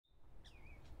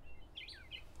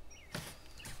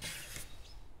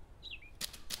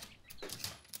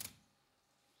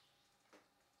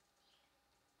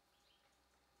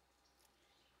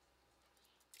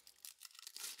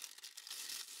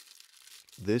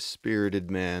This spirited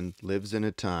man lives in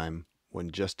a time when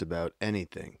just about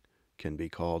anything can be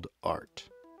called art.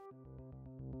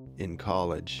 In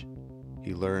college,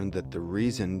 he learned that the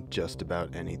reason just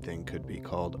about anything could be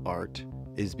called art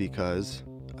is because,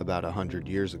 about 100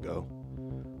 years ago,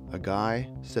 a guy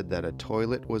said that a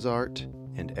toilet was art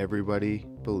and everybody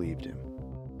believed him.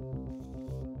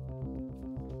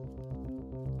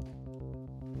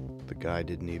 The guy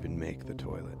didn't even make the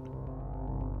toilet.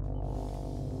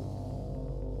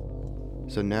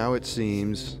 So now it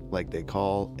seems like they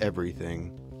call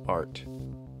everything art.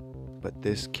 But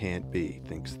this can't be,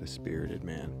 thinks the spirited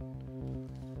man.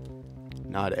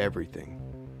 Not everything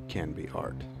can be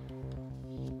art.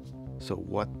 So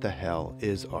what the hell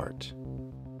is art?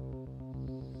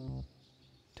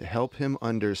 To help him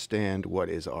understand what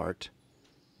is art,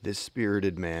 this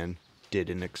spirited man did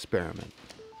an experiment.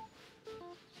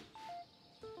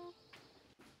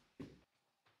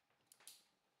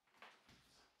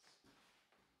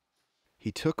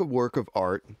 He took a work of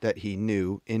art that he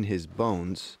knew in his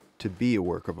bones to be a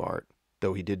work of art,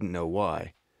 though he didn't know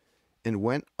why, and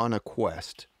went on a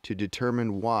quest to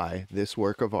determine why this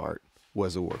work of art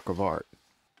was a work of art.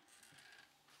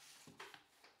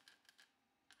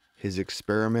 His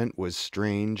experiment was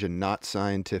strange and not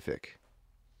scientific.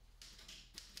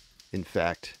 In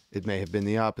fact, it may have been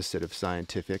the opposite of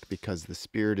scientific because the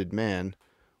spirited man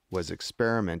was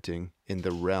experimenting in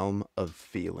the realm of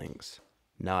feelings,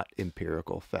 not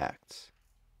empirical facts.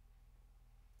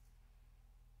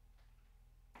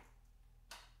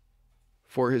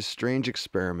 For his strange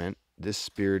experiment, this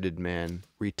spirited man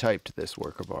retyped this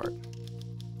work of art.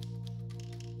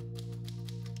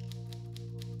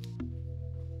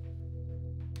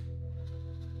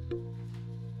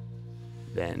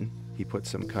 Then he put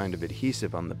some kind of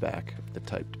adhesive on the back of the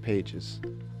typed pages.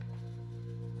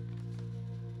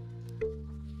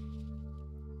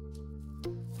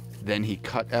 Then he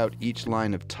cut out each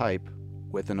line of type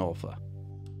with an olfa.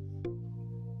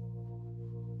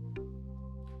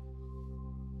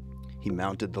 He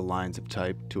mounted the lines of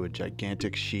type to a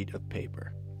gigantic sheet of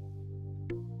paper.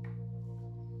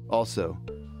 Also,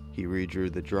 he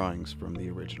redrew the drawings from the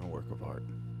original work of art.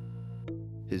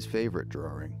 His favorite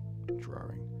drawing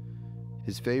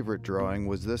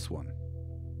was this one,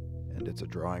 and it's a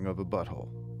drawing of a butthole.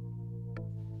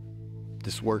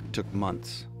 This work took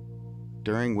months,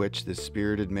 during which this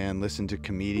spirited man listened to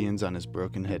comedians on his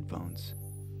broken headphones.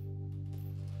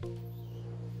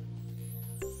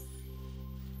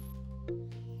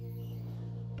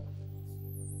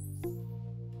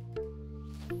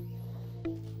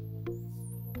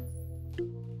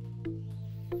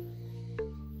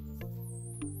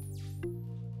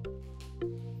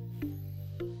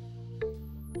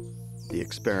 The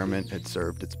experiment had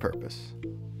served its purpose.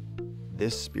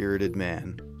 This spirited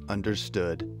man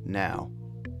understood now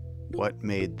what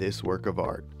made this work of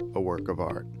art a work of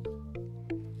art.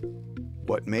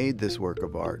 What made this work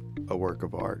of art a work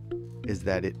of art is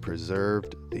that it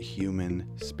preserved the human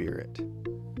spirit.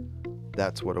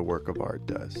 That's what a work of art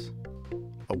does.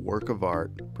 A work of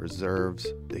art preserves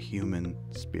the human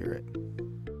spirit.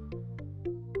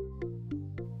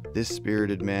 This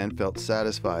spirited man felt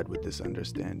satisfied with this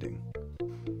understanding.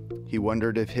 He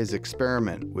wondered if his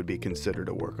experiment would be considered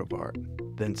a work of art,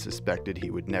 then suspected he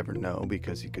would never know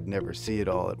because he could never see it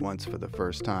all at once for the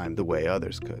first time the way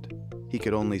others could. He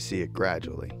could only see it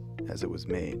gradually, as it was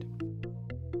made.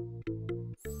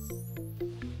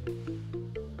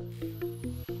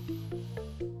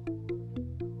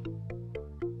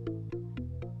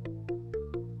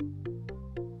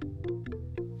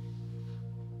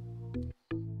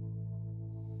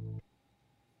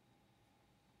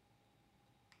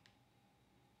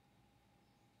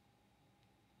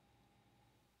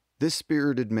 This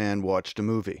spirited man watched a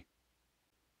movie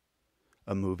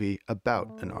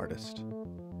about an artist.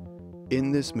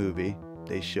 In this movie,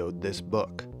 they showed this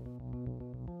book.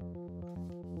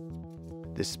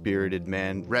 This spirited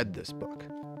man read this book.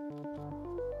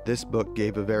 This book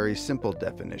gave a very simple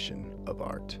definition of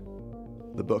art.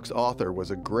 The book's author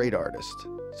was a great artist,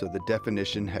 so the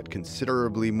definition had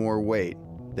considerably more weight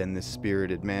than this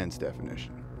spirited man's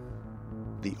definition.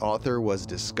 The author was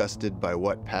disgusted by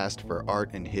what passed for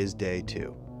art in his day,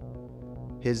 too.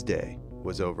 His day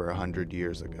was over 100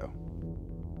 years ago.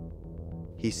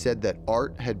 He said that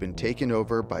art had been taken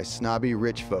over by snobby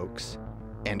rich folks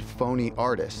and phony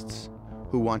artists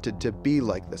who wanted to be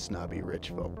like the snobby rich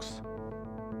folks.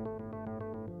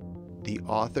 The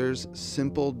author's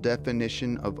simple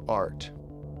definition of art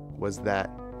was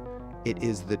that it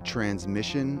is the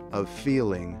transmission of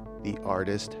feeling the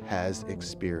artist has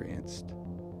experienced.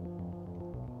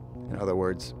 In other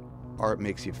words, art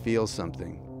makes you feel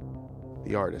something,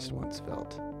 the artist once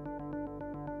felt.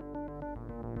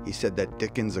 He said that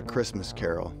Dickens' A Christmas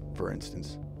Carol, for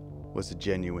instance, was a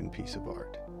genuine piece of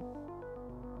art.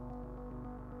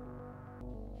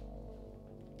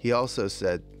 He also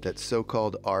said that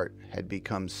so-called art had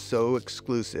become so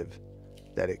exclusive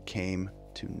that it came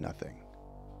to nothing.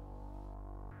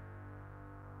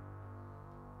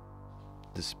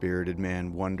 The spirited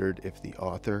man wondered if the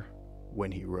author,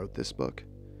 when he wrote this book,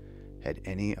 had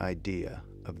any idea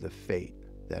of the fate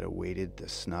that awaited the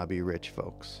snobby rich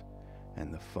folks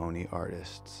and the phony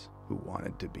artists who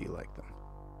wanted to be like them.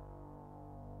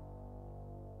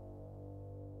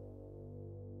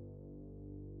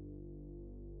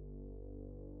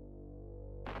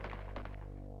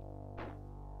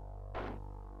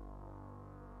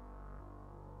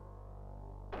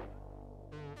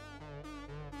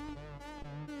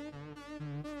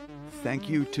 Thank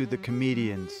you to the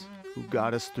comedians who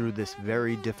got us through this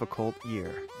very difficult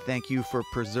year. Thank you for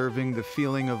preserving the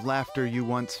feeling of laughter you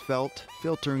once felt,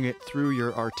 filtering it through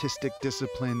your artistic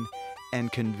discipline,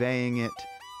 and conveying it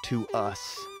to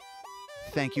us.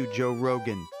 Thank you, Joe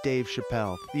Rogan, Dave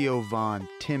Chappelle, Theo Vaughn,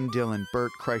 Tim Dillon,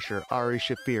 Bert Kreischer, Ari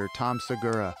Shafir, Tom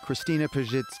Segura, Christina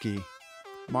Pajitsky,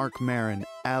 Mark Maron,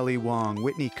 Ali Wong,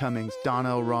 Whitney Cummings,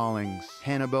 Donnell Rawlings,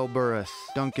 Hannibal Burris,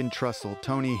 Duncan Trussell,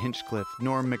 Tony Hinchcliffe,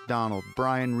 Norm MacDonald,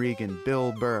 Brian Regan,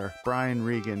 Bill Burr, Brian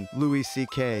Regan, Louis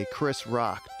C.K., Chris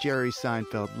Rock, Jerry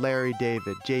Seinfeld, Larry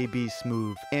David, J.B.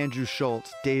 Smoove, Andrew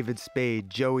Schultz, David Spade,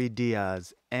 Joey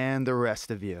Diaz, and the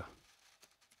rest of you.